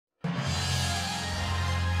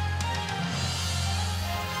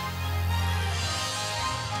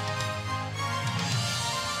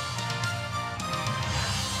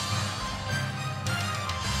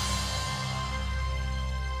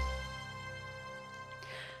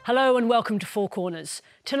Hello and welcome to Four Corners.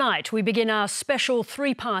 Tonight we begin our special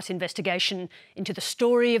three-part investigation into the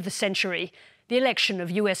story of the century, the election of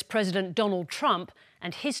US President Donald Trump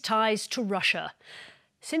and his ties to Russia.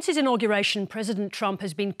 Since his inauguration, President Trump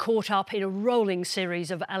has been caught up in a rolling series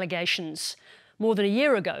of allegations. More than a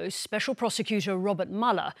year ago, Special Prosecutor Robert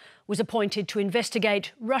Mueller was appointed to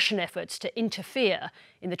investigate Russian efforts to interfere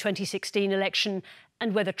in the 2016 election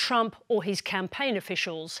and whether Trump or his campaign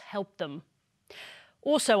officials helped them.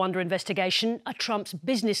 Also under investigation are Trump's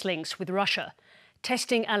business links with Russia,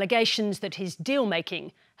 testing allegations that his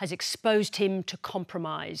deal-making has exposed him to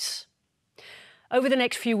compromise. Over the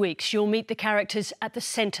next few weeks, you'll meet the characters at the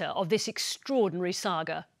centre of this extraordinary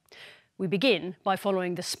saga. We begin by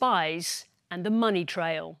following the spies and the money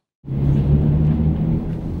trail.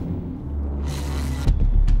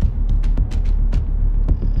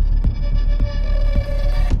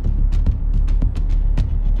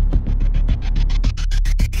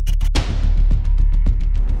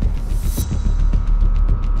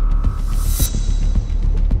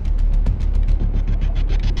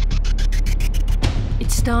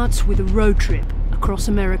 Starts with a road trip across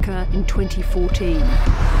America in 2014.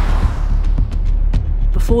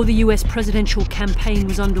 Before the US presidential campaign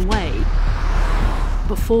was underway,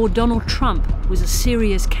 before Donald Trump was a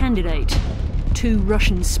serious candidate, two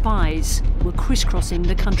Russian spies were crisscrossing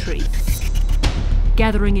the country,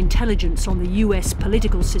 gathering intelligence on the US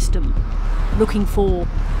political system, looking for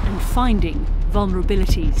and finding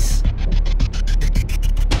vulnerabilities.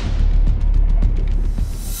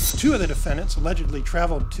 Two of the defendants allegedly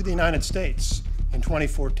traveled to the United States in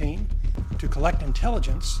 2014 to collect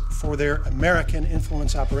intelligence for their American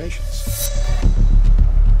influence operations.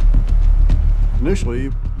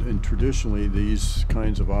 Initially and traditionally, these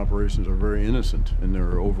kinds of operations are very innocent in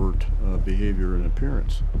their overt behavior and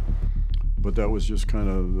appearance. But that was just kind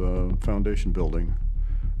of foundation building,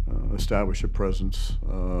 establish a presence,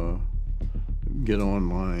 get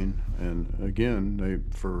online, and again, they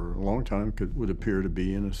for a long time would appear to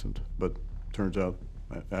be innocent, but turns out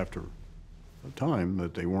after a time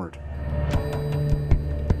that they weren't.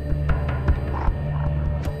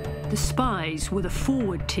 The spies were the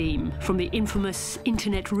forward team from the infamous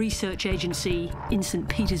internet research agency in St.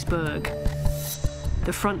 Petersburg,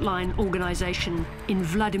 the frontline organization in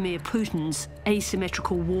Vladimir Putin's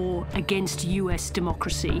asymmetrical war against US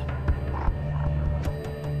democracy.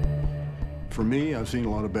 For me, I've seen a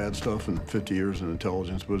lot of bad stuff in 50 years in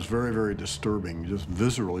intelligence, but it's very, very disturbing, just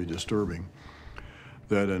viscerally disturbing,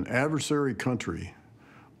 that an adversary country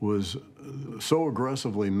was so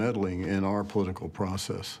aggressively meddling in our political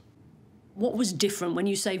process. What was different when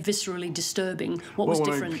you say viscerally disturbing? What was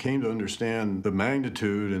different? When I came to understand the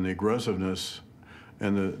magnitude and the aggressiveness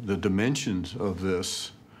and the dimensions of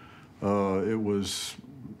this, it was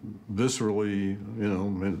viscerally,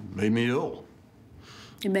 it made me ill.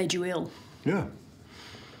 It made you ill? Yeah.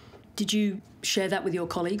 Did you share that with your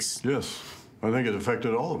colleagues? Yes. I think it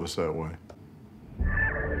affected all of us that way.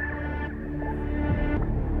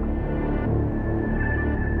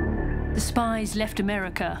 The spies left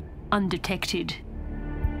America undetected.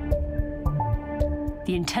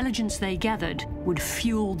 The intelligence they gathered would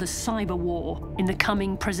fuel the cyber war in the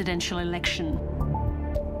coming presidential election.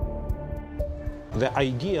 The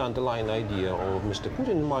underlying idea of Mr. Putin,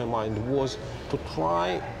 in my mind, was to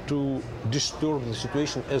try to disturb the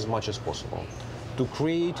situation as much as possible, to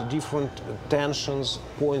create different tensions,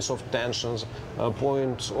 points of tensions,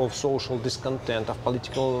 points of social discontent, of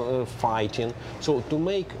political fighting. So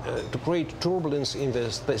to create turbulence in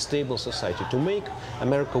the stable society, to make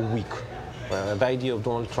America weak. The idea of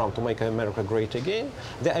Donald Trump to make America great again,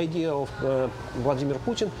 the idea of Vladimir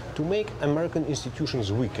Putin to make American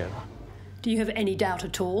institutions weaker. Do you have any doubt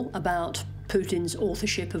at all about Putin's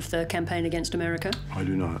authorship of the campaign against America? I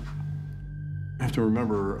do not. You have to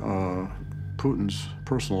remember Putin's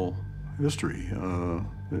personal history.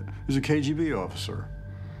 He's a KGB officer.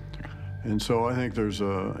 And so I think there's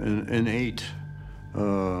an innate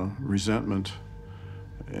resentment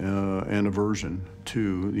and aversion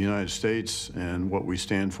to the United States and what we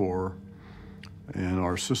stand for and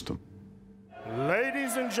our system.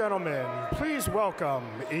 Ladies and gentlemen, please welcome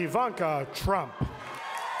Ivanka Trump.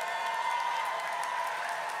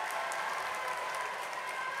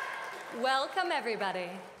 Welcome, everybody.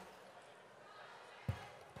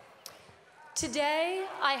 Today,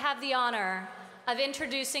 I have the honor of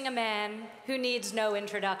introducing a man who needs no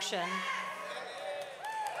introduction.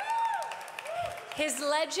 His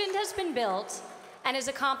legend has been built, and his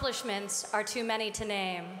accomplishments are too many to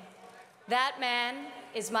name. That man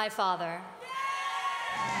is my father.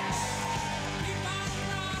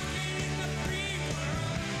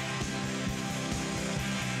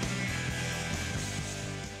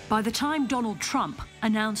 By the time Donald Trump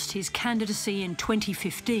announced his candidacy in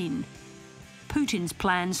 2015, Putin's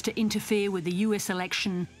plans to interfere with the US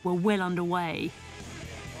election were well underway.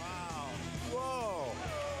 Wow. Whoa.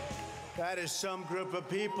 That is some group of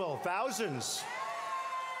people, thousands.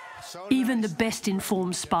 So Even nice. the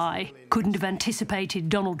best-informed spy couldn't have anticipated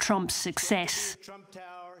Donald Trump's success.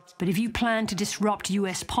 But if you plan to disrupt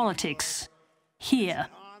US politics, here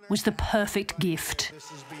was the perfect gift.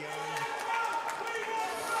 This is beyond.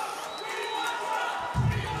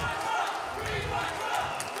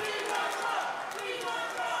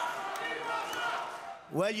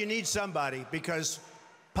 Well, you need somebody, because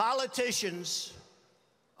politicians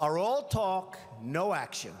are all talk, no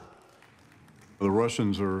action. The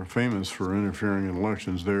Russians are famous for interfering in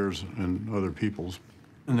elections, theirs and other people's.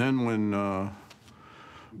 And then when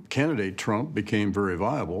candidate Trump became very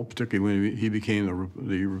viable, particularly when he became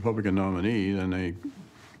the Republican nominee, then they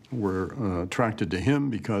were attracted to him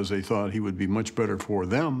because they thought he would be much better for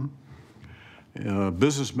them.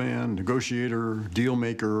 Businessman, negotiator, deal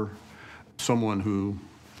maker, someone who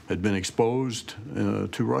had been exposed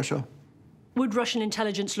to Russia. Would Russian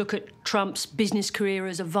intelligence look at Trump's business career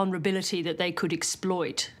as a vulnerability that they could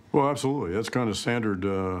exploit? Well, absolutely. That's kind of standard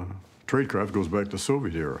tradecraft, goes back to the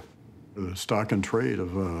Soviet era. The stock and trade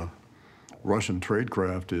of Russian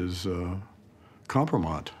tradecraft is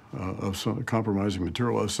compromise of some compromising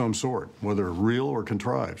material of some sort, whether real or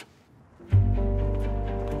contrived.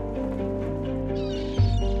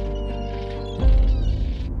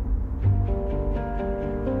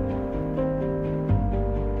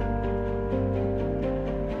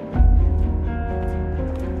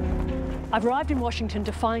 I've arrived in Washington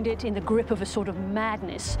to find it in the grip of a sort of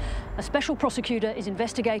madness. A special prosecutor is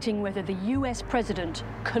investigating whether the US president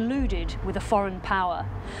colluded with a foreign power.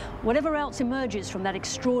 Whatever else emerges from that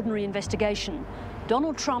extraordinary investigation,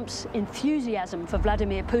 Donald Trump's enthusiasm for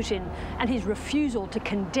Vladimir Putin and his refusal to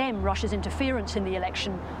condemn Russia's interference in the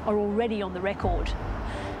election are already on the record.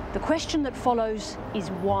 The question that follows is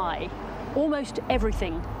why. Almost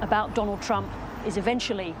everything about Donald Trump is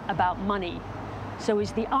eventually about money. So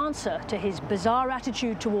is the answer to his bizarre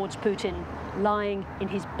attitude towards Putin lying in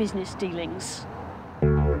his business dealings?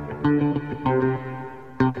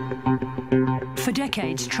 For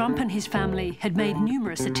decades, Trump and his family had made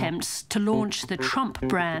numerous attempts to launch the Trump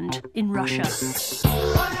brand in Russia.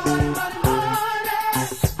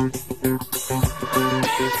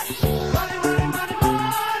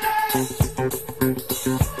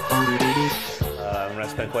 I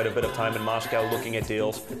spent quite a bit of time in Moscow looking at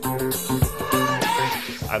deals.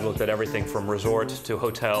 I've looked at everything from resort to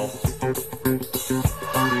hotel.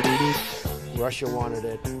 Russia wanted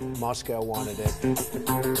it, Moscow wanted it.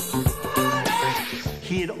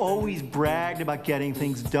 He had always bragged about getting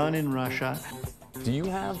things done in Russia. Do you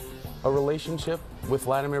have a relationship with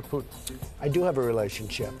Vladimir Putin? I do have a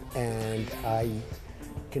relationship, and I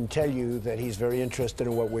can tell you that he's very interested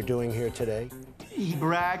in what we're doing here today. He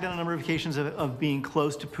bragged on a number of occasions of being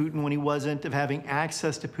close to Putin when he wasn't, of having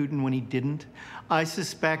access to Putin when he didn't. I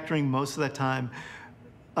suspect during most of that time,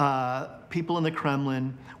 people in the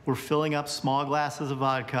Kremlin were filling up small glasses of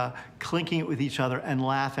vodka, clinking it with each other, and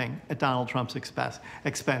laughing at Donald Trump's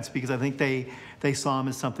expense because I think they saw him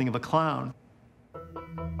as something of a clown.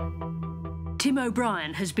 Tim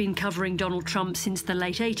O'Brien has been covering Donald Trump since the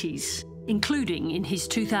late 80s, including in his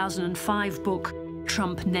 2005 book,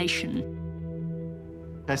 Trump Nation.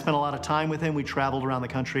 I spent a lot of time with him. We traveled around the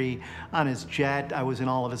country on his jet. I was in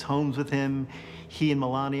all of his homes with him. He and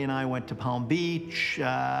Melania and I went to Palm Beach.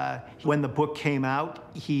 When the book came out,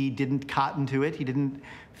 he didn't cotton to it. He didn't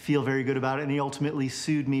feel very good about it, and he ultimately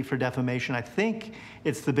sued me for defamation. I think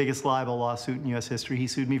it's the biggest libel lawsuit in U.S. history. He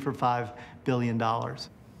sued me for $5 billion. Hi,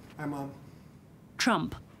 Mom.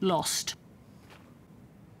 Trump lost.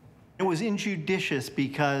 It was injudicious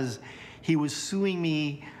because he was suing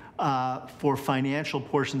me for financial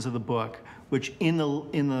portions of the book, which in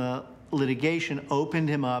the litigation opened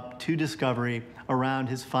him up to discovery around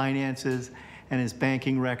his finances and his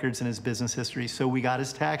banking records and his business history. So we got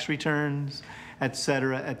his tax returns, et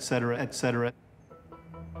cetera, et cetera, et cetera.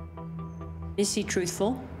 Is he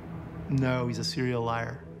truthful? No, he's a serial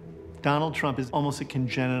liar. Donald Trump is almost a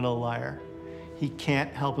congenital liar. He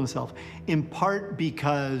can't help himself, in part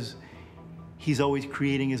because he's always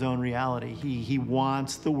creating his own reality. He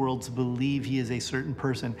wants the world to believe he is a certain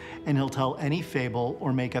person, and he'll tell any fable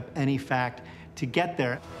or make up any fact to get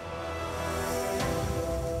there.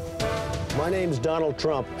 My name's Donald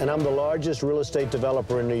Trump, and I'm the largest real estate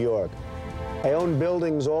developer in New York. I own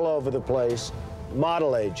buildings all over the place,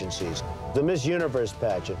 model agencies, the Miss Universe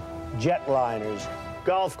pageant, jetliners,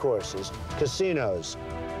 golf courses, casinos,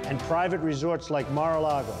 and private resorts like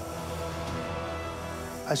Mar-a-Lago.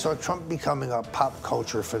 I saw Trump becoming a pop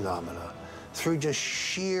culture phenomena through just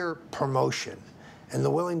sheer promotion and the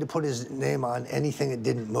willing to put his name on anything that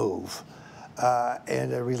didn't move,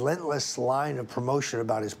 and a relentless line of promotion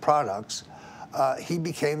about his products. He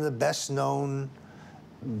became the best-known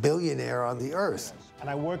billionaire on the earth. And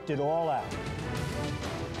I worked it all out.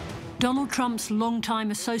 Donald Trump's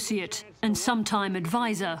longtime associate and sometime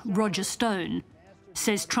advisor, Roger Stone,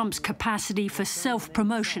 says Trump's capacity for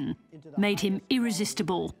self-promotion made him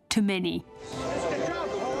irresistible to many.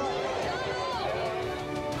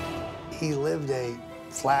 He lived a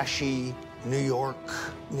flashy, New York,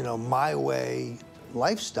 my way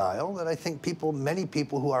lifestyle that I think many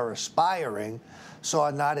people who are aspiring saw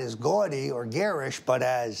not as gaudy or garish, but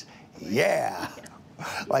as, yeah.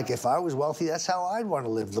 Like if I was wealthy, that's how I'd want to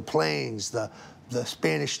live. The planes, the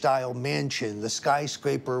Spanish-style mansion, the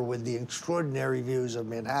skyscraper with the extraordinary views of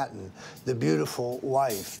Manhattan, the beautiful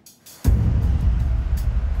wife.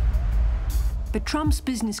 But Trump's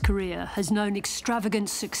business career has known extravagant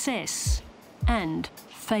success and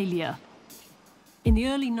failure. In the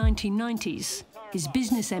early 1990s, his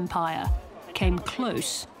business empire came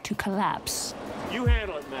close to collapse. You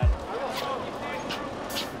handle it, Matt.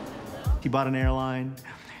 He bought an airline,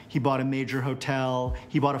 he bought a major hotel,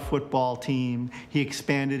 he bought a football team, he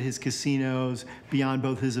expanded his casinos beyond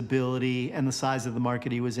both his ability and the size of the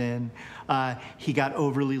market he was in. He got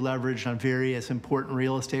overly leveraged on various important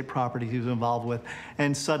real estate properties he was involved with,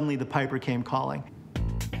 and suddenly the piper came calling.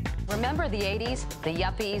 Remember the 80s, the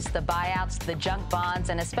yuppies, the buyouts, the junk bonds,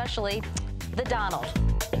 and especially the Donald.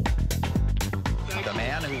 The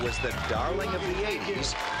man who was the darling of the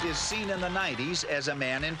 80s is seen in the 90s as a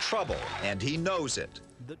man in trouble, and he knows it.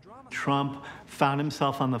 Trump found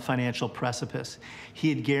himself on the financial precipice. He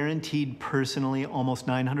had guaranteed personally almost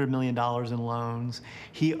 $900 million in loans.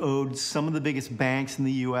 He owed some of the biggest banks in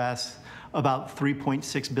the U.S. about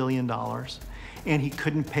 $3.6 billion, and he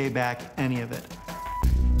couldn't pay back any of it.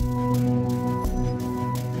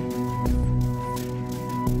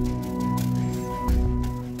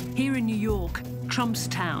 Here in New York, Trump's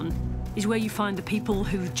town is where you find the people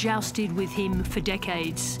who've jousted with him for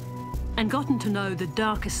decades and gotten to know the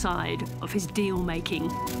darker side of his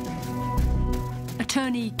deal-making.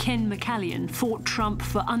 Attorney Ken McCallion fought Trump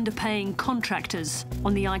for underpaying contractors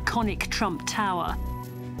on the iconic Trump Tower,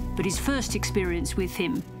 but his first experience with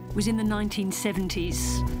him was in the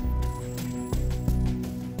 1970s.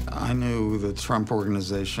 I knew the Trump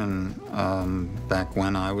Organization back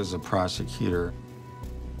when I was a prosecutor.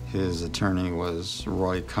 His attorney was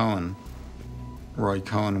Roy Cohn. Roy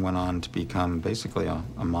Cohn went on to become basically a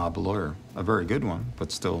mob lawyer, a very good one,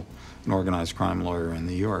 but still an organized crime lawyer in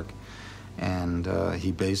New York. And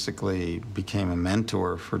he basically became a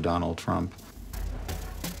mentor for Donald Trump.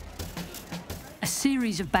 A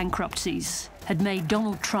series of bankruptcies had made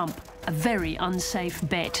Donald Trump a very unsafe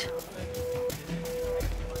bet.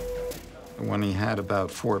 When he had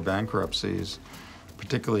about 4 bankruptcies,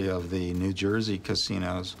 particularly of the New Jersey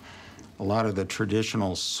casinos, a lot of the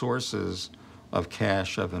traditional sources of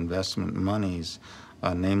cash, of investment monies,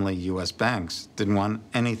 namely U.S. banks, didn't want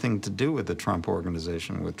anything to do with the Trump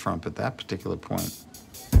Organization, with Trump at that particular point.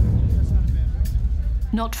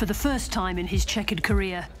 Not for the first time in his checkered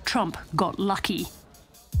career, Trump got lucky.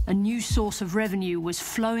 A new source of revenue was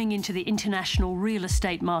flowing into the international real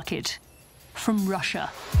estate market from Russia.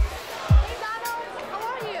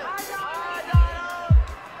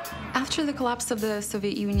 After the collapse of the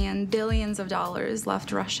Soviet Union, billions of dollars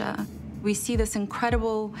left Russia. We see this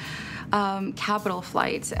incredible capital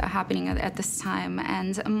flight happening at this time,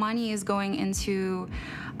 and money is going into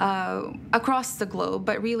across the globe,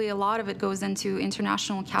 but really a lot of it goes into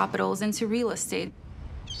international capitals, into real estate.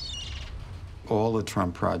 All the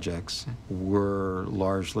Trump projects were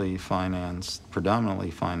largely financed,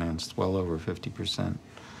 predominantly financed, well over 50%,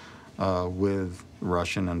 with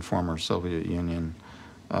Russian and former Soviet Union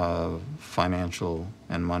financial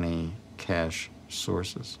and money cash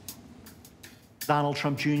sources. Donald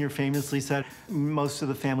Trump Jr. famously said most of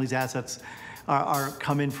the family's assets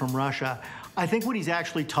come in from Russia. I think what he's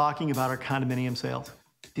actually talking about are condominium sales.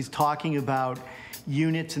 He's talking about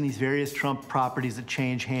units in these various Trump properties that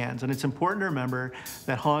change hands. And it's important to remember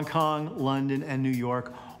that Hong Kong, London, and New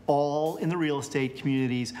York, all in the real estate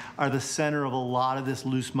communities, are the center of a lot of this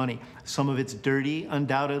loose money. Some of it's dirty,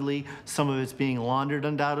 undoubtedly. Some of it's being laundered,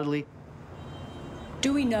 undoubtedly.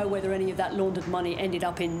 Do we know whether any of that laundered money ended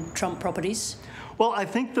up in Trump properties? Well, I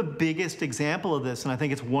think the biggest example of this, and I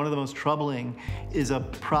think it's one of the most troubling, is a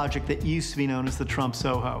project that used to be known as the Trump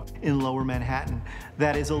Soho in Lower Manhattan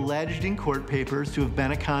that is alleged in court papers to have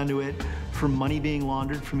been a conduit for money being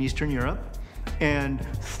laundered from Eastern Europe and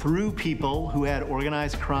through people who had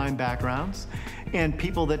organized crime backgrounds and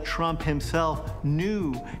people that Trump himself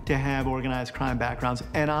knew to have organized crime backgrounds.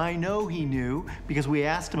 And I know he knew because we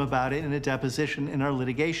asked him about it in a deposition in our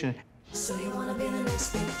litigation. So you wanna be the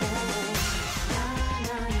next big thing?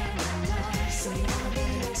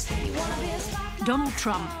 Donald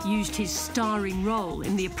Trump used his starring role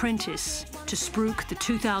in The Apprentice to spruik the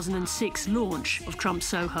 2006 launch of Trump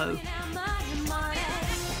Soho.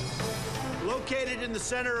 Located in the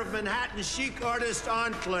center of Manhattan's chic artist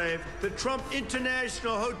enclave, the Trump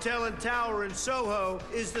International Hotel and Tower in Soho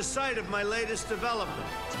is the site of my latest development.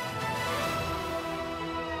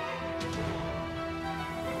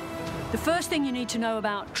 The first thing you need to know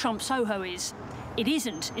about Trump Soho is it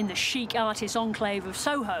isn't in the chic artist enclave of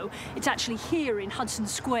Soho. It's actually here in Hudson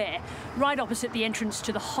Square, right opposite the entrance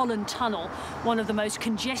to the Holland Tunnel, one of the most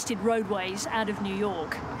congested roadways out of New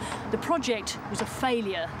York. The project was a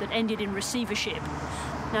failure that ended in receivership.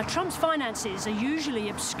 Now, Trump's finances are usually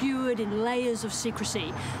obscured in layers of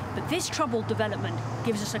secrecy, but this troubled development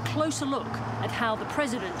gives us a closer look at how the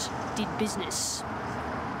president did business.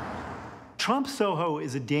 Trump Soho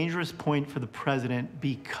is a dangerous point for the president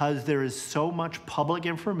because there is so much public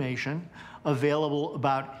information available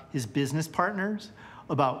about his business partners,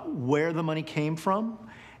 about where the money came from,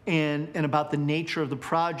 and about the nature of the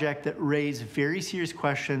project that raise very serious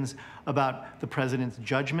questions about the president's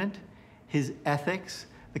judgment, his ethics,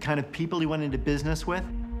 the kind of people he went into business with.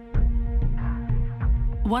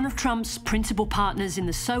 One of Trump's principal partners in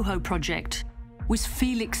the Soho project was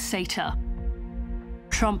Felix Sater.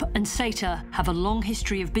 Trump and Sater have a long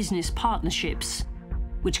history of business partnerships,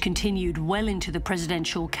 which continued well into the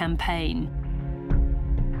presidential campaign.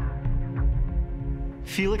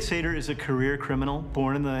 Felix Sater is a career criminal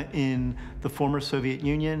born in the former Soviet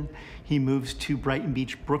Union. He moves to Brighton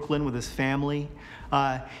Beach, Brooklyn with his family.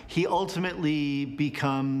 He ultimately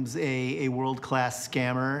becomes a world-class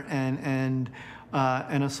scammer and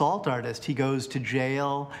an assault artist. He goes to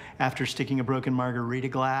jail after sticking a broken margarita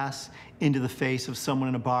glass into the face of someone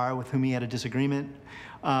in a bar with whom he had a disagreement.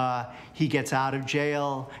 He gets out of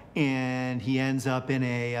jail and he ends up in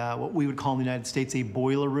a what we would call in the United States a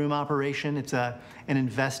boiler room operation. It's an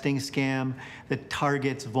investing scam that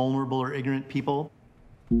targets vulnerable or ignorant people.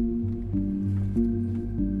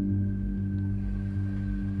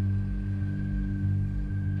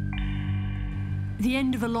 The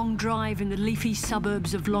end of a long drive in the leafy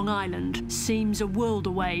suburbs of Long Island seems a world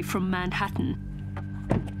away from Manhattan.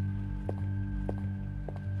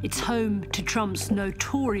 It's home to Trump's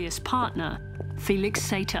notorious partner, Felix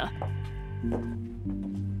Sater.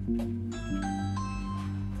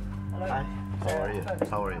 Hi, how are you?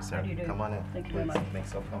 How are you, sir? How do you do? Come on in. Thank you very much. Make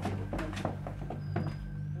yourself comfortable.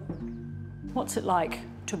 What's it like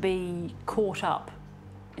to be caught up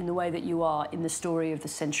in the way that you are in the story of the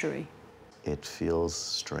century? It feels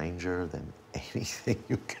stranger than anything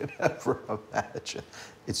you could ever imagine.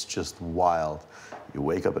 It's just wild. You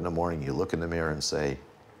wake up in the morning, you look in the mirror and say,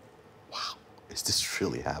 wow, is this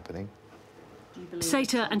really happening?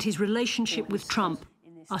 Sater and his relationship with Trump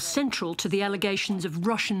are central to the allegations of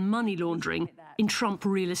Russian money laundering in Trump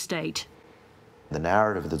real estate. The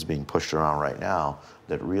narrative that's being pushed around right now,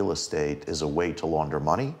 that real estate is a way to launder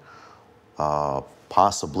money,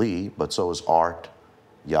 possibly, but so is art,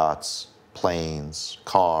 yachts, planes,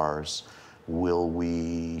 cars. Will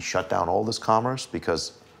we shut down all this commerce?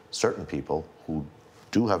 Because certain people who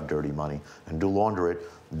do have dirty money and do launder it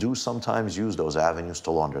do sometimes use those avenues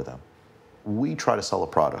to launder them. We try to sell a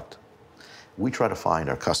product. We try to find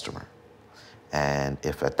our customer. And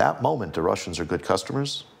if at that moment the Russians are good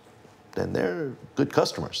customers, then they're good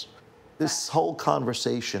customers. This whole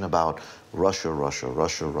conversation about Russia, Russia,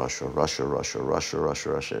 Russia, Russia, Russia, Russia, Russia, Russia,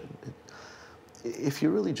 Russia, if you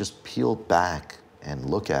really just peel back and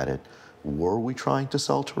look at it, were we trying to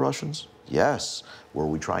sell to Russians? Yes. Were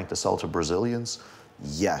we trying to sell to Brazilians?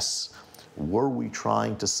 Yes. Were we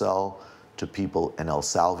trying to sell to people in El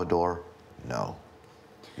Salvador? No.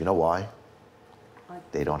 You know why?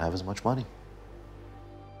 They don't have as much money.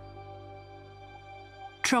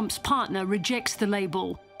 Trump's partner rejects the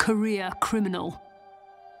label career criminal.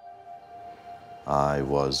 I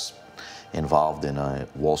was involved in a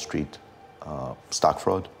Wall Street stock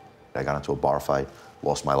fraud. I got into a bar fight,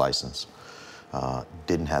 lost my license.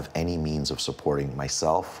 Didn't have any means of supporting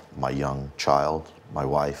myself, my young child, my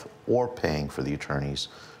wife, or paying for the attorneys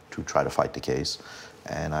to try to fight the case.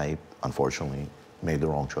 And I, unfortunately, made the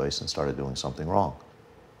wrong choice and started doing something wrong.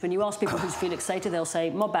 When you ask people who's Felix Sater, they'll say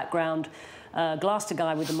mob background, glassed a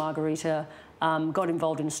guy with a margarita, got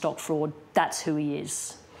involved in stock fraud. That's who he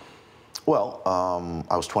is. Well,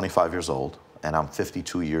 I was 25 years old, and I'm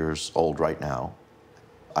 52 years old right now.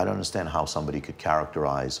 I don't understand how somebody could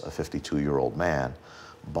characterize a 52-year-old man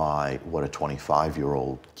by what a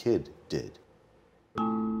 25-year-old kid did.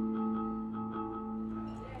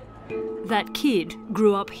 That kid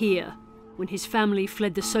grew up here when his family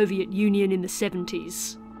fled the Soviet Union in the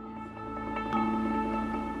 70s.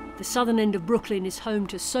 The southern end of Brooklyn is home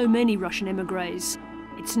to so many Russian emigres.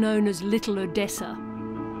 It's known as Little Odessa.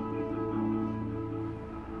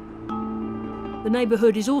 The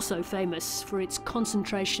neighborhood is also famous for its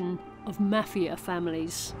concentration of mafia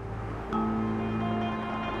families.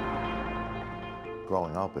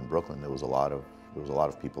 Growing up in Brooklyn, there was a lot of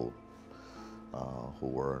people who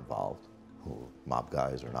were involved, who were mob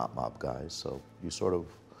guys or not mob guys. So you sort of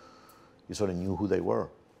knew who they were,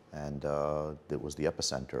 and it was the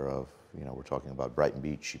epicenter of, you know, we're talking about Brighton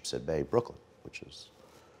Beach, Sheepshead Bay, Brooklyn, which is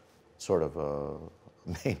sort of a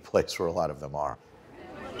main place where a lot of them are.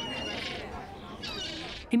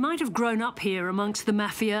 He might have grown up here amongst the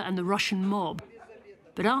mafia and the Russian mob,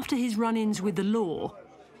 but after his run-ins with the law,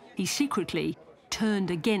 he secretly turned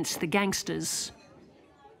against the gangsters.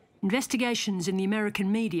 Investigations in the American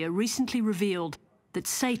media recently revealed that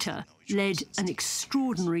Sater led an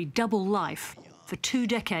extraordinary double life for 2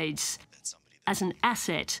 decades as an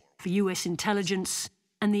asset for US intelligence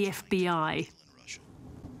and the FBI.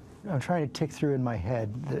 I'm trying to tick through in my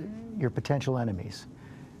head your potential enemies.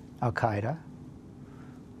 Al-Qaeda,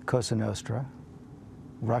 Cosa Nostra,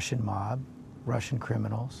 Russian mob, Russian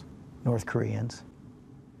criminals, North Koreans.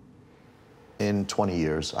 In 20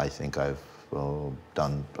 years, I think I've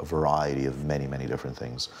done a variety of many, many different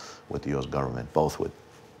things with the US government, both with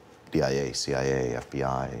DIA, CIA,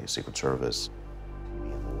 FBI, Secret Service. We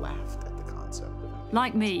laughed at the concept of it.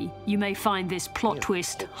 Like me, you may find this plot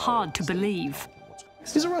twist hard to believe.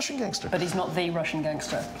 He's a Russian gangster. But he's not the Russian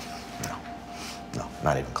gangster. No,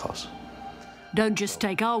 not even close. Don't just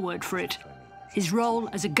take our word for it. His role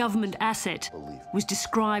as a government asset was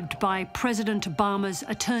described by President Obama's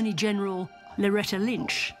Attorney General, Loretta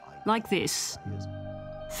Lynch, like this.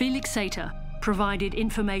 Felix Sater provided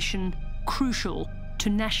information crucial to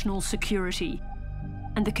national security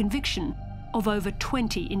and the conviction of over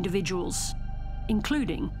 20 individuals,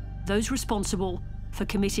 including those responsible for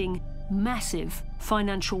committing massive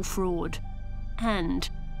financial fraud and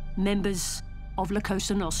members of La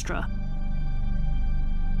Cosa Nostra.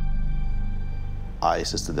 I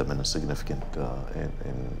assisted them in a significant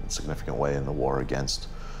way in the war against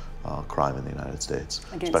crime in the United States,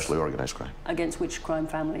 especially organized crime. Against which crime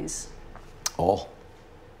families? All.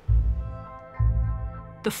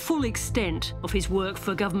 The full extent of his work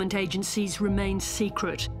for government agencies remains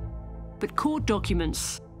secret, but court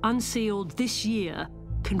documents unsealed this year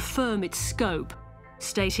confirm its scope,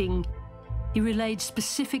 stating he relayed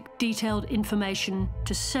specific detailed information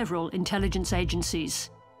to several intelligence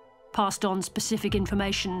agencies, passed on specific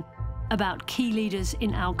information about key leaders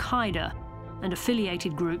in Al-Qaeda and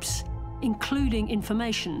affiliated groups, including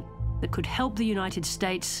information that could help the United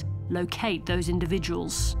States locate those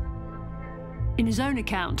individuals. In his own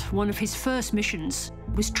account, one of his first missions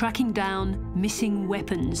was tracking down missing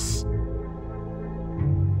weapons.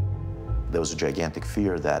 There was a gigantic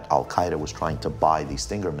fear that Al-Qaeda was trying to buy these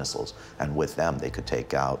Stinger missiles, and with them they could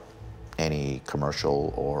take out any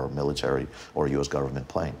commercial or military or US government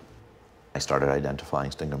plane. I started identifying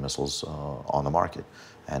Stinger missiles on the market,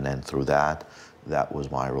 and then through that was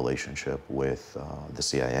my relationship with the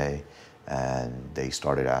CIA, and they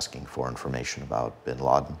started asking for information about bin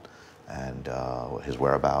Laden and his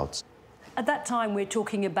whereabouts. At that time, we're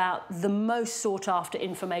talking about the most sought-after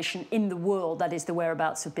information in the world, that is the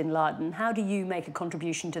whereabouts of bin Laden. How do you make a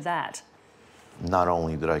contribution to that? Not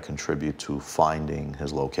only did I contribute to finding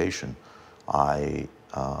his location, I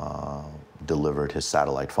delivered his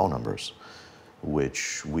satellite phone numbers,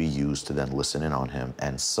 which we used to then listen in on him.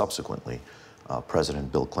 And subsequently,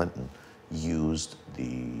 President Bill Clinton used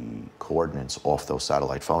the coordinates off those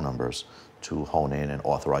satellite phone numbers to hone in and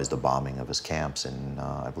authorize the bombing of his camps in,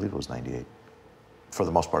 I believe it was '98. For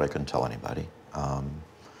the most part, I couldn't tell anybody.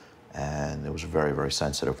 And it was very, very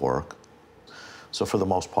sensitive work. So for the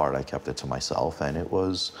most part, I kept it to myself, and it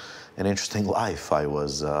was an interesting life. I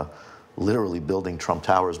was literally building Trump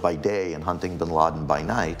Towers by day and hunting bin Laden by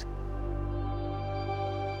night.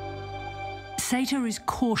 Sater is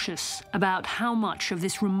cautious about how much of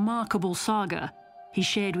this remarkable saga he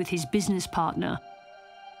shared with his business partner.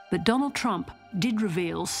 But Donald Trump did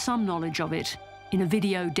reveal some knowledge of it in a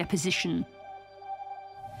video deposition.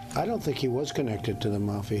 I don't think he was connected to the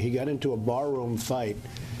mafia. He got into a barroom fight,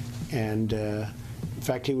 and In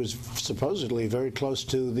fact, he was supposedly very close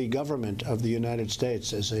to the government of the United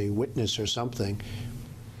States as a witness or something.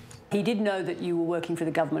 He did know that you were working for the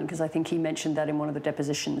government, because I think he mentioned that in one of the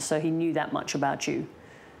depositions, so he knew that much about you.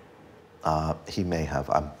 He may have.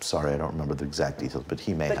 I'm sorry, I don't remember the exact details, but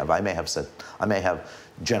he may have. I may have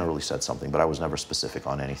generally said something, but I was never specific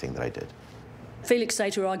on anything that I did. Felix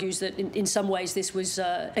Sater argues that in some ways this was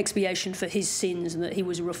expiation for his sins and that he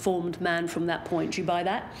was a reformed man from that point. Do you buy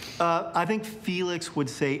that? I think Felix would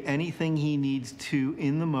say anything he needs to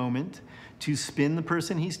in the moment to spin the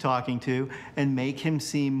person he's talking to and make him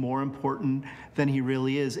seem more important than he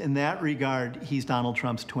really is. In that regard, he's Donald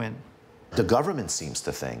Trump's twin. The government seems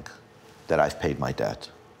to think that I've paid my debt.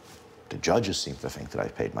 The judges seem to think that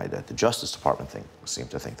I've paid my debt. The Justice Department seem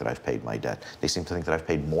to think that I've paid my debt. They seem to think that I've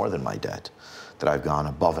paid more than my debt, that I've gone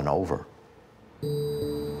above and over.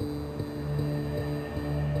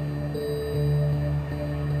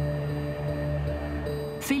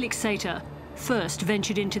 Felix Sater first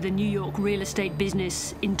ventured into the New York real estate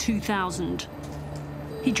business in 2000.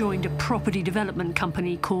 He joined a property development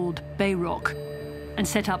company called Bayrock and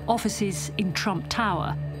set up offices in Trump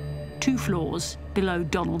Tower, 2 floors below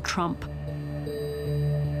Donald Trump.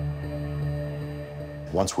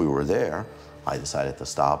 Once we were there, I decided to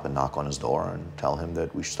stop and knock on his door and tell him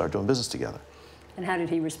that we should start doing business together. And how did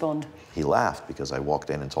he respond? He laughed, because I walked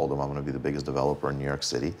in and told him I'm going to be the biggest developer in New York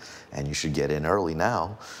City, and you should get in early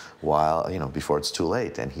now, while, before it's too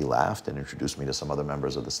late. And he laughed and introduced me to some other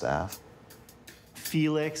members of the staff.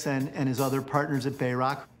 Felix and his other partners at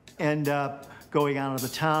Bayrock end up going out of the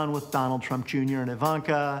town with Donald Trump Jr. and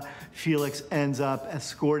Ivanka. Felix ends up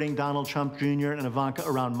escorting Donald Trump Jr. and Ivanka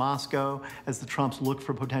around Moscow as the Trumps look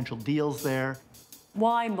for potential deals there.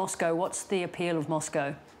 Why Moscow? What's the appeal of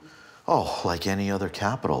Moscow? Oh, like any other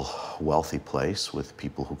capital, wealthy place with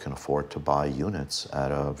people who can afford to buy units at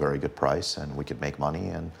a very good price, and we could make money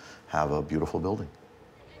and have a beautiful building.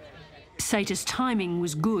 Sater's timing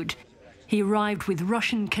was good. He arrived with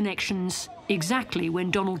Russian connections exactly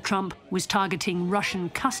when Donald Trump was targeting Russian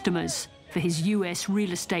customers for his US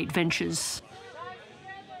real estate ventures.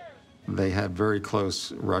 They had very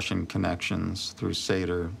close Russian connections through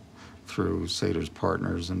Sater, through Sater's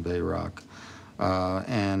partners in Bayrock.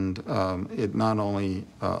 It not only,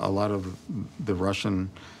 a lot of the Russian,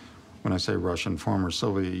 when I say Russian, former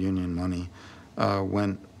Soviet Union money,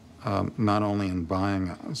 went not only in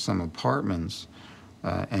buying some apartments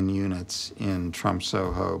and units in Trump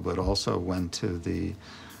Soho, but also went to the,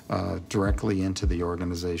 directly into the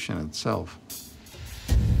organization itself.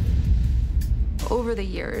 Over the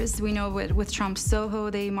years, we know with Trump Soho,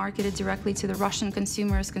 they marketed directly to the Russian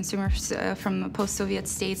consumers from post-Soviet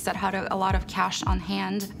states that had a lot of cash on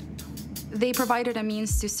hand. They provided a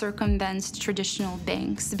means to circumvent traditional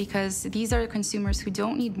banks, because these are consumers who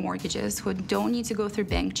don't need mortgages, who don't need to go through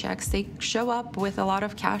bank checks. They show up with a lot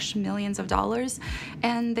of cash, millions of dollars,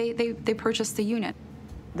 and they purchase the unit.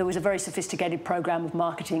 There was a very sophisticated program of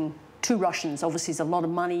marketing to Russians. Obviously, there's a lot of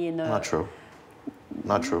money in the... Not true.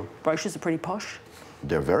 Not true. Brochures are pretty posh.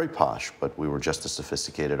 They're very posh, but we were just as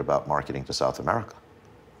sophisticated about marketing to South America.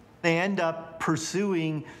 They end up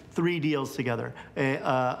pursuing 3 deals together.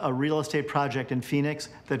 A real estate project in Phoenix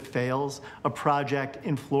that fails, a project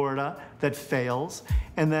in Florida that fails,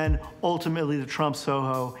 and then ultimately the Trump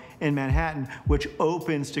Soho in Manhattan, which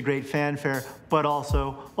opens to great fanfare, but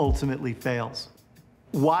also ultimately fails.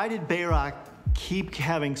 Why did Bayrock keep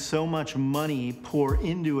having so much money pour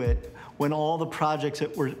into it when all the projects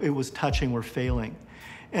it was touching were failing?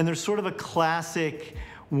 And there's sort of a classic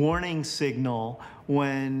warning signal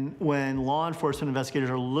when law enforcement investigators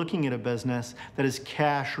are looking at a business that is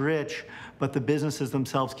cash rich, but the businesses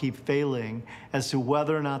themselves keep failing, as to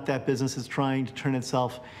whether or not that business is trying to turn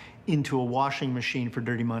itself into a washing machine for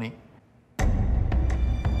dirty money.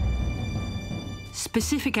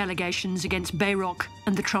 Specific allegations against Bayrock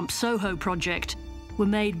and the Trump Soho project were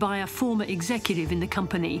made by a former executive in the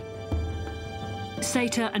company.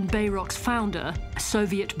 Sater and Bayrock's founder, a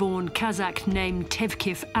Soviet-born Kazakh named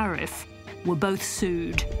Tevkif Arif, were both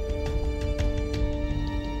sued.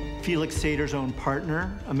 Felix Sater's own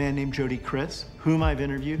partner, a man named Jody Chris, whom I've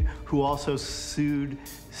interviewed, who also sued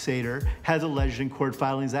Sater, has alleged in court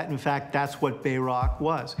filings that, in fact, that's what Bayrock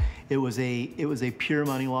was. It was a pure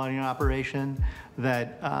money laundering operation,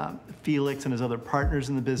 that Felix and his other partners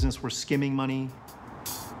in the business were skimming money.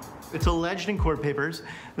 It's alleged in court papers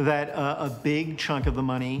that a big chunk of the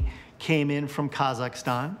money came in from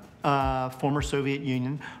Kazakhstan, former Soviet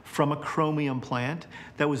Union, from a chromium plant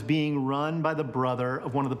that was being run by the brother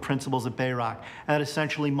of one of the principals at Bayrock. And that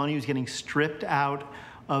essentially money was getting stripped out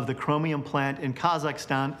of the chromium plant in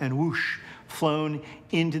Kazakhstan and whoosh, flown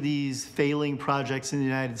into these failing projects in the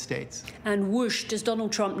United States. And whoosh, does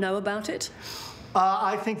Donald Trump know about it?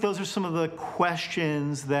 I think those are some of the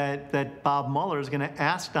questions that Bob Mueller is going to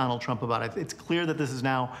ask Donald Trump about. It's clear that this is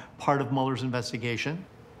now part of Mueller's investigation.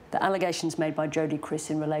 The allegations made by Jody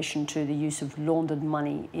Kriss in relation to the use of laundered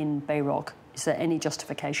money in Bayrock, is there any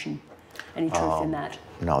justification, any truth in that?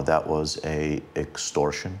 No, that was a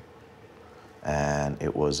extortion, and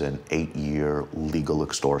it was an 8-year legal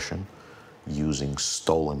extortion using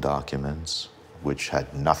stolen documents, which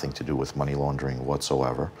had nothing to do with money laundering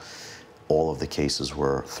whatsoever. All of the cases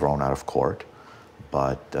were thrown out of court,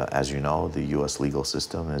 but as you know, the U.S. legal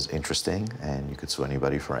system is interesting, and you could sue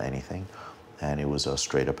anybody for anything, and it was a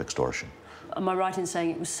straight-up extortion. Am I right in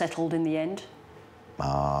saying it was settled in the end?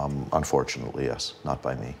 Unfortunately, yes, not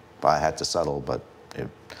by me. I had to settle, but it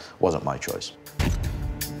wasn't my choice.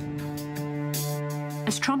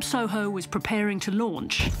 As Trump Soho was preparing to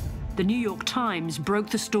launch, the New York Times broke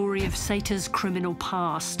the story of Sater's criminal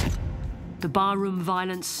past, the barroom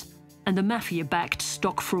violence, and the mafia-backed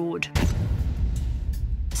stock fraud.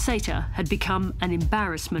 Sater had become an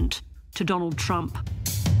embarrassment to Donald Trump.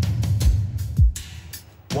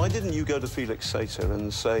 Why didn't you go to Felix Sater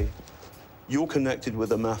and say, you're connected with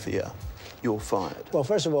the mafia, you're fired? Well,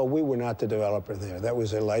 first of all, we were not the developer there. That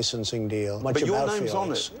was a licensing deal. But your name's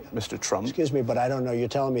on it, Mr. Trump. Excuse me, but I don't know. You're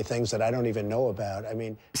telling me things that I don't even know about. I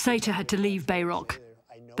mean... Sater had to leave Bayrock,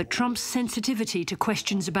 but Trump's sensitivity to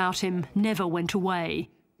questions about him never went away,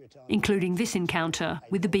 including this encounter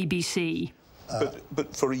with the BBC.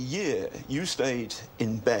 But for a year, you stayed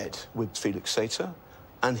in bed with Felix Sater,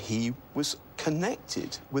 and he was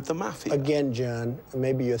connected with the mafia. Again, John,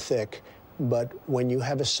 maybe you're thick, but when you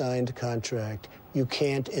have a signed contract, you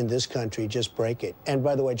can't, in this country, just break it. And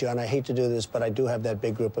by the way, John, I hate to do this, but I do have that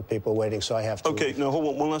big group of people waiting, so I have to leave. No, hold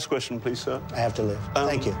on. One last question, please, sir. I have to leave.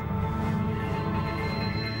 Thank you.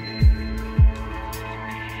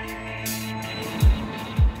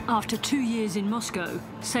 After 2 years in Moscow,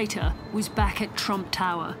 Sater was back at Trump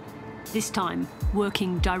Tower, this time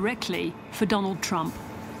working directly for Donald Trump,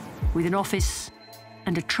 with an office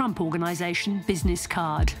and a Trump Organization business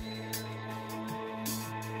card.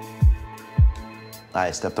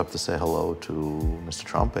 I stepped up to say hello to Mr.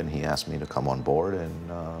 Trump, and he asked me to come on board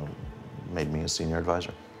and made me a senior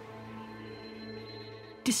advisor.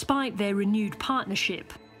 Despite their renewed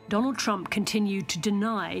partnership, Donald Trump continued to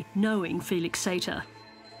deny knowing Felix Sater.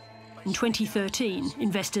 In 2013,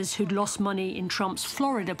 investors who'd lost money in Trump's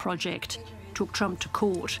Florida project took Trump to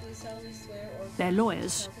court. Their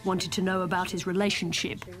lawyers wanted to know about his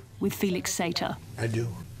relationship with Felix Sater. I do.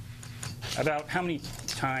 About how many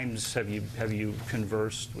times have you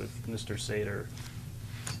conversed with Mr. Sater?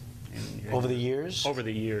 Over the years? Over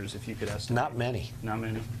the years, if you could estimate. Not many. Not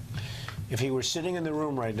many? If he were sitting in the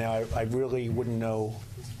room right now, I really wouldn't know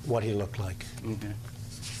what he looked like. Okay.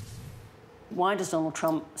 Why does Donald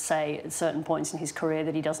Trump say at certain points in his career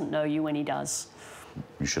that he doesn't know you when he does?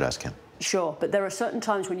 You should ask him. Sure, but there are certain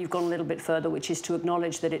times when you've gone a little bit further, which is to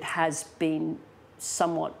acknowledge that it has been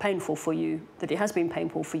somewhat painful for you,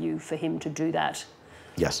 for him to do that.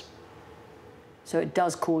 Yes. So it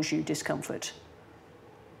does cause you discomfort.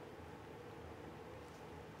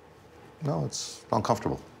 No, it's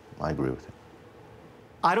uncomfortable. I agree with you.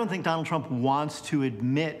 I don't think Donald Trump wants to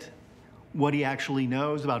admit what he actually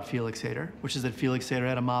knows about Felix Sater, which is that Felix Sater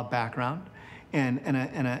had a mob background and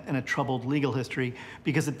a troubled legal history,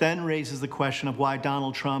 because it then raises the question of why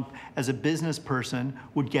Donald Trump, as a business person,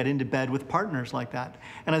 would get into bed with partners like that.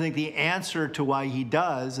 And I think the answer to why he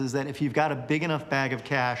does is that if you've got a big enough bag of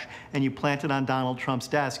cash and you plant it on Donald Trump's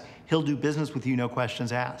desk, he'll do business with you, no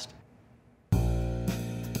questions asked.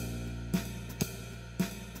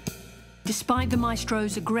 Despite the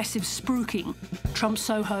maestro's aggressive spruiking, Trump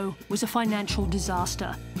Soho was a financial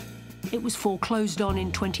disaster. It was foreclosed on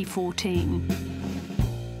in 2014.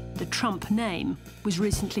 The Trump name was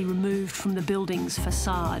recently removed from the building's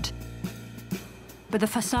facade. But the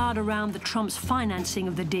facade around the Trump's financing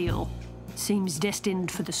of the deal seems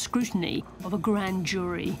destined for the scrutiny of a grand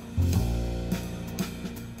jury.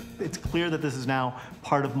 It's clear that this is now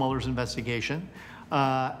part of Mueller's investigation.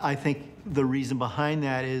 I think the reason behind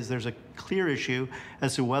that is there's a clear issue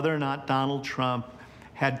as to whether or not Donald Trump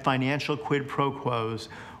had financial quid pro quos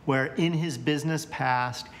where in his business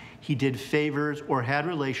past he did favors or had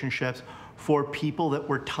relationships for people that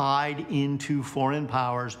were tied into foreign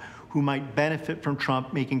powers who might benefit from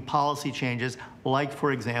Trump making policy changes, like,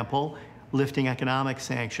 for example, lifting economic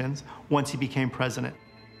sanctions once he became president.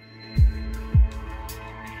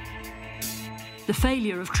 The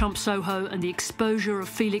failure of Trump Soho and the exposure of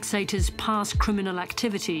Felix Sater's past criminal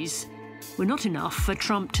activities were not enough for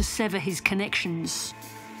Trump to sever his connections.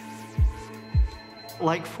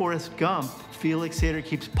 Like Forrest Gump, Felix Sater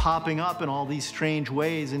keeps popping up in all these strange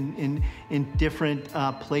ways in different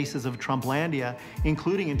places of Trumplandia,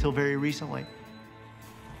 including until very recently.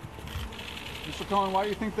 Mr. Cohen, why do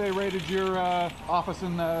you think they raided your office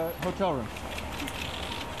in the hotel room?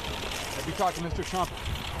 Have you talked to Mr. Trump?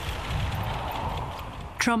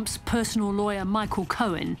 Trump's personal lawyer, Michael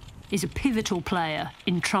Cohen, is a pivotal player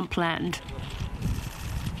in Trumpland.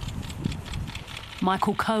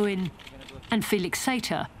 Michael Cohen and Felix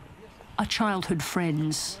Sater are childhood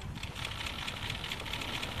friends.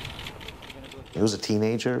 He was a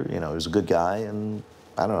teenager, you know, he was a good guy, and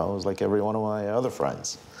I don't know, it was like every one of my other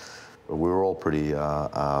friends. We were all pretty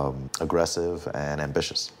aggressive and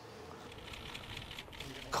ambitious.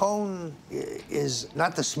 Cohen is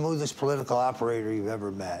not the smoothest political operator you've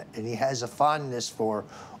ever met, and he has a fondness for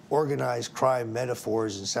organized crime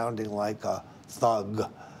metaphors and sounding like a thug,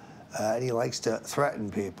 and he likes to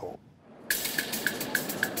threaten people.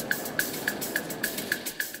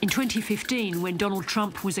 In 2015, when Donald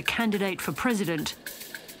Trump was a candidate for president,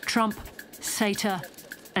 Trump, Sater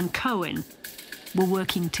and Cohen were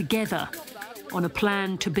working together on a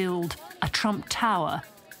plan to build a Trump Tower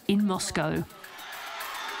in Moscow.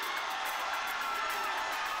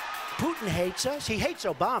 Putin hates us. He hates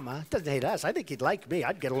Obama. Doesn't hate us. I think he'd like me.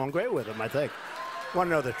 I'd get along great with him, I think. Want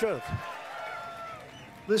to know the truth?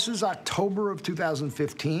 This is October of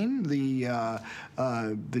 2015. The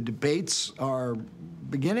debates are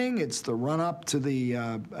beginning. It's the run-up to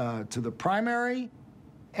the primary.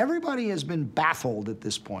 Everybody has been baffled at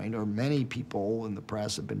this point, or many people in the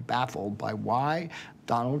press have been baffled by why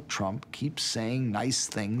Donald Trump keeps saying nice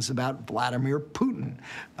things about Vladimir Putin.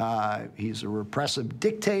 He's a repressive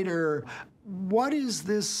dictator. What is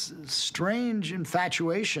this strange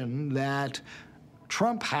infatuation that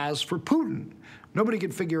Trump has for Putin? Nobody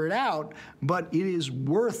could figure it out, but it is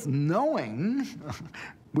worth knowing,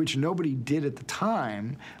 which nobody did at the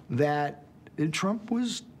time, that Trump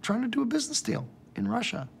was trying to do a business deal in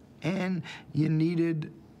Russia, and you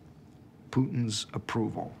needed Putin's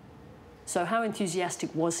approval. So how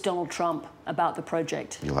enthusiastic was Donald Trump about the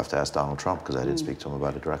project? You'll have to ask Donald Trump, because I didn't speak to him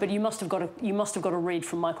about it directly. But you must have got a read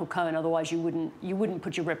from Michael Cohen, otherwise you wouldn't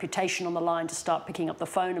put your reputation on the line to start picking up the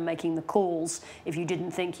phone and making the calls if you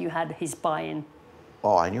didn't think you had his buy-in.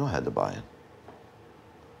 Oh, I knew I had the buy-in.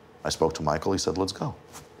 I spoke to Michael, he said, let's go.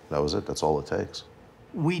 That was it, that's all it takes.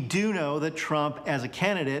 We do know that Trump, as a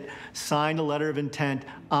candidate, signed a letter of intent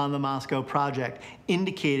on the Moscow project,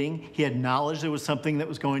 indicating he had knowledge there was something that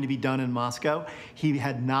was going to be done in Moscow. He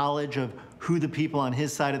had knowledge of who the people on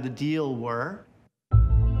his side of the deal were.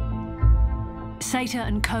 Sater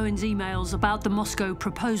and Cohen's emails about the Moscow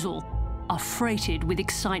proposal are freighted with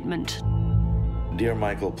excitement. Dear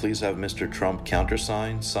Michael, please have Mr. Trump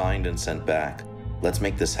countersigned, signed, and sent back. Let's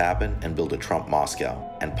make this happen and build a Trump Moscow,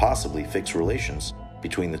 and possibly fix relations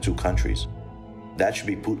between the two countries. That should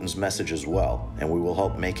be Putin's message as well, and we will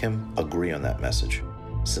help make him agree on that message.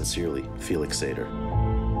 Sincerely, Felix Sater.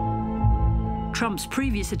 Trump's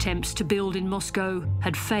previous attempts to build in Moscow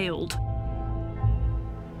had failed.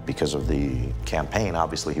 Because of the campaign,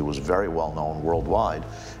 obviously he was very well known worldwide,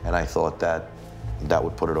 and I thought that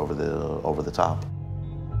would put it over the top.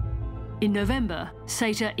 In November,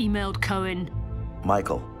 Sater emailed Cohen,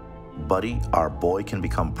 Michael, buddy, our boy can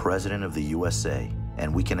become president of the USA,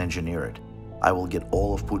 and we can engineer it. I will get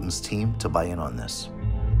all of Putin's team to buy in on this.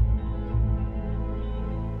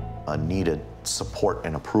 Needed support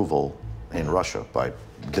and approval in Russia by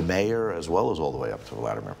the mayor as well as all the way up to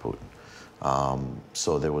Vladimir Putin.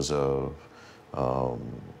 So there was a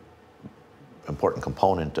important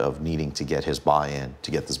component of needing to get his buy-in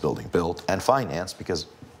to get this building built and financed, because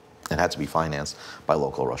it had to be financed by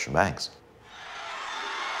local Russian banks.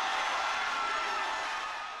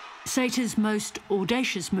 Sater's most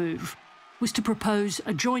audacious move was to propose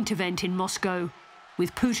a joint event in Moscow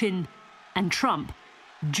with Putin and Trump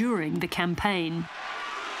during the campaign.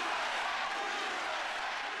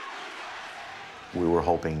 We were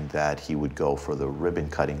hoping that he would go for the ribbon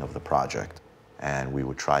cutting of the project, and we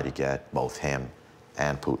would try to get both him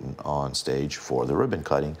and Putin on stage for the ribbon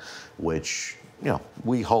cutting, which, you know,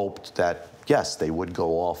 we hoped that, yes, they would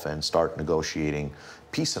go off and start negotiating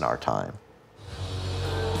peace in our time.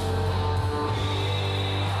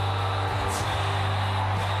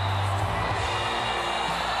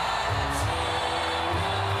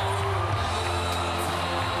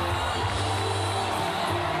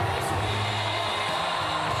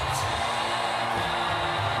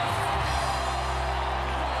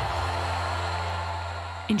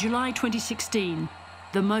 In July 2016,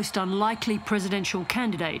 the most unlikely presidential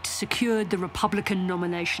candidate, secured the Republican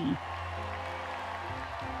nomination.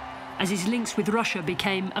 As his links with Russia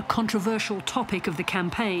became a controversial topic of the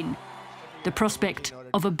campaign, the prospect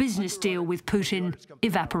of a business deal with Putin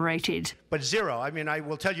evaporated. But zero, I mean, I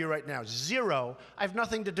will tell you right now, zero, I have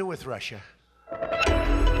nothing to do with Russia.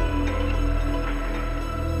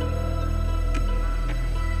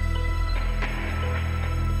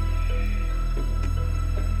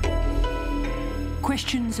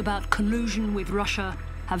 Questions about collusion with Russia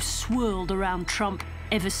have swirled around Trump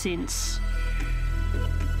ever since.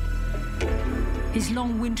 His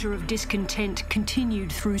long winter of discontent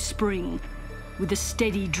continued through spring, with a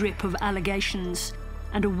steady drip of allegations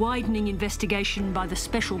and a widening investigation by the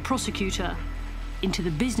special prosecutor into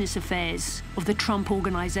the business affairs of the Trump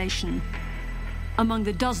Organization. Among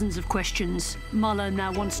the dozens of questions Mueller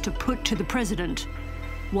now wants to put to the president,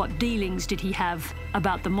 what dealings did he have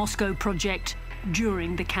about the Moscow project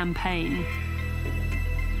during the campaign?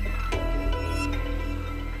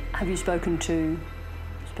 Have you spoken to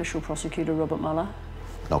Special Prosecutor Robert Mueller?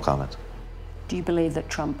 No comment. Do you believe that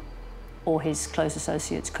Trump or his close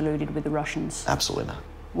associates colluded with the Russians? Absolutely not.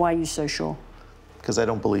 Why are you so sure? Because I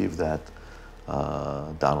don't believe that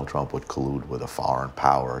Donald Trump would collude with a foreign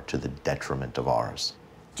power to the detriment of ours.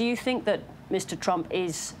 Do you think that Mr. Trump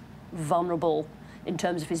is vulnerable in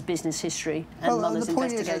terms of his business history and Mueller's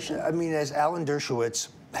investigation? I mean, as Alan Dershowitz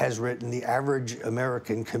has written, the average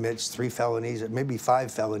American commits 3 felonies, maybe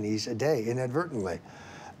 5 felonies a day inadvertently.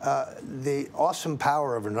 The awesome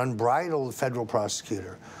power of an unbridled federal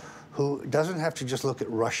prosecutor who doesn't have to just look at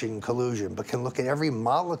Russian collusion, but can look at every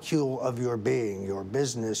molecule of your being, your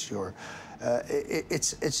business, your...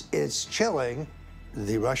 it's chilling.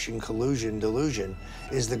 The Russian collusion delusion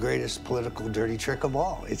is the greatest political dirty trick of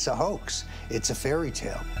all. It's a hoax. It's a fairy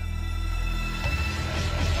tale.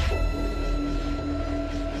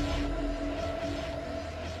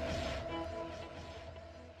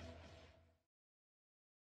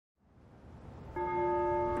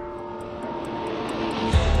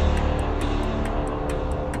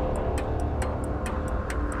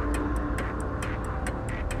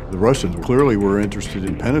 The Russians clearly were interested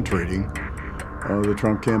in penetrating the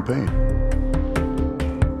Trump campaign.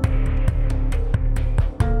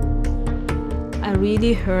 I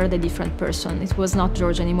really heard a different person. It was not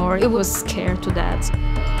George anymore. It was scared to death.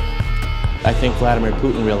 I think Vladimir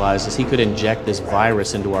Putin realizes he could inject this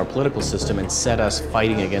virus into our political system and set us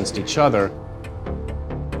fighting against each other.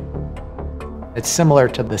 It's similar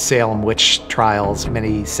to the Salem witch trials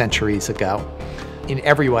many centuries ago. In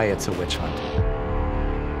every way, it's a witch hunt.